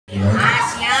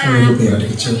Dulu punya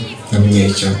adik kecil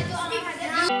namanya Ica.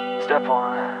 Step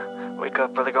 1, wake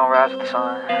up early, gonna rise with the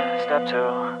sun. Step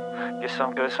 2, get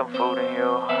some good, some food in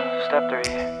you. Step 3,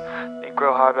 think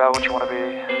real hard about what you wanna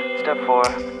be. Step 4,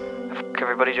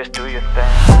 everybody just do your thing.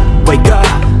 Wake up,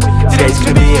 today's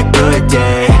gonna be a good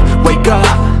day. Wake up,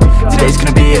 today's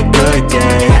gonna be a good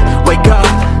day. Wake up,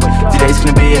 today's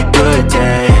gonna be a good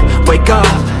day. Wake up,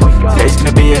 today's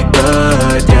gonna be a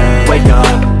good day. Wake up,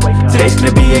 today's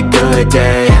gonna be a good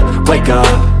day. Wake up,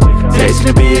 today's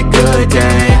gonna be a good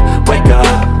day. Wake up,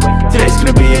 today's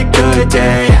gonna be a good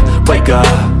day. Wake up,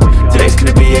 today's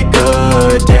gonna be a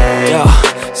good day. Yo,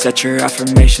 set your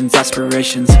affirmations,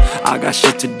 aspirations. I got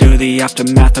shit to do, the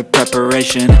aftermath of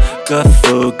preparation. Good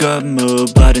food, good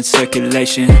mood, blood in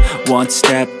circulation. One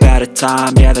step at a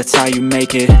time, yeah, that's how you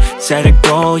make it. Set a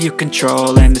goal you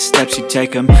control and the steps you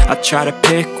take them. I try to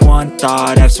pick one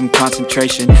thought, have some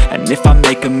concentration. And if I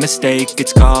make a mistake,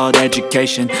 it's called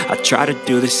education. I try to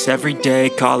do this every day,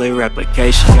 call it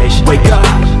replication. Wake up,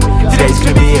 today's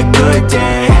gonna be a good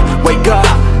day. Wake up,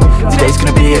 today's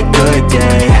gonna be a good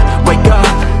day. Wake up,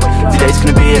 today's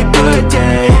gonna be a good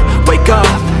day. Wake up,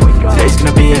 today's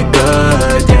gonna be a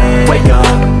good day. Wake up,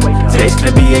 today's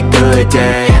gonna be a good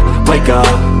day. Wake up,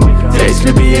 today's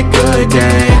gonna be a good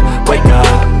day. Wake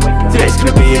up, today's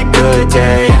gonna be a good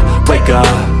day. Wake up,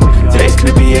 today's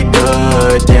gonna be a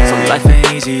good day. So life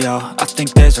ain't easy, yo, I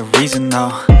think there's a reason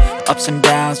though. Ups and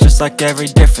downs, just like every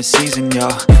different season, yo.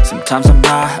 Sometimes I'm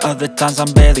high, other times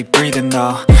I'm barely breathing,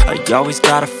 though. I always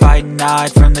gotta fight and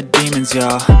hide from the demons,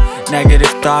 yo. Negative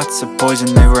thoughts are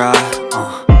poison, they rot.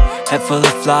 Head full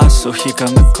of flies, so here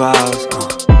come the clouds.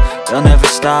 They'll never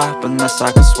stop unless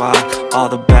I can swap all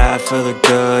the bad for the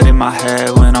good in my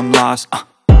head when I'm lost.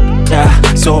 Yeah,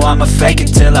 so I'ma fake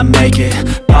it till I make it.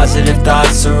 Positive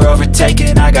thoughts are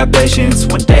overtaken, I got patience.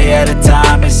 One day at a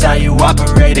time is how you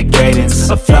operate a cadence.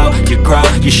 A flow, you grow,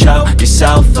 you show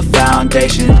yourself a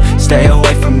foundation. Stay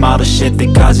away from all the shit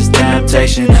that causes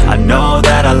temptation. I know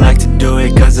that I like to do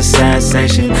it cause it's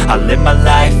sensation. I live my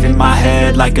life in my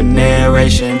head like a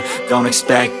narration. Don't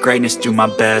expect greatness, do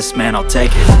my best, man, I'll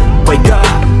take it. Wake up,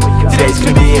 today's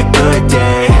gonna be a good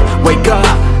day. Wake up,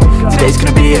 today's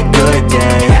gonna be a good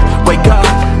day. Wake up,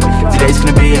 today's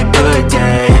gonna be a good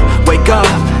day. Wake up,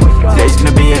 today's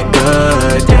gonna be a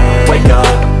good day. Wake up,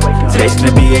 today's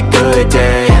gonna be a good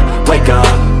day. Wake up,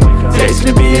 today's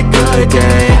gonna be a good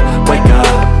day. Wake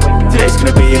up, today's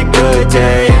gonna be a good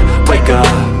day. Wake up,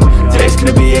 today's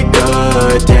gonna be a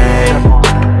good day.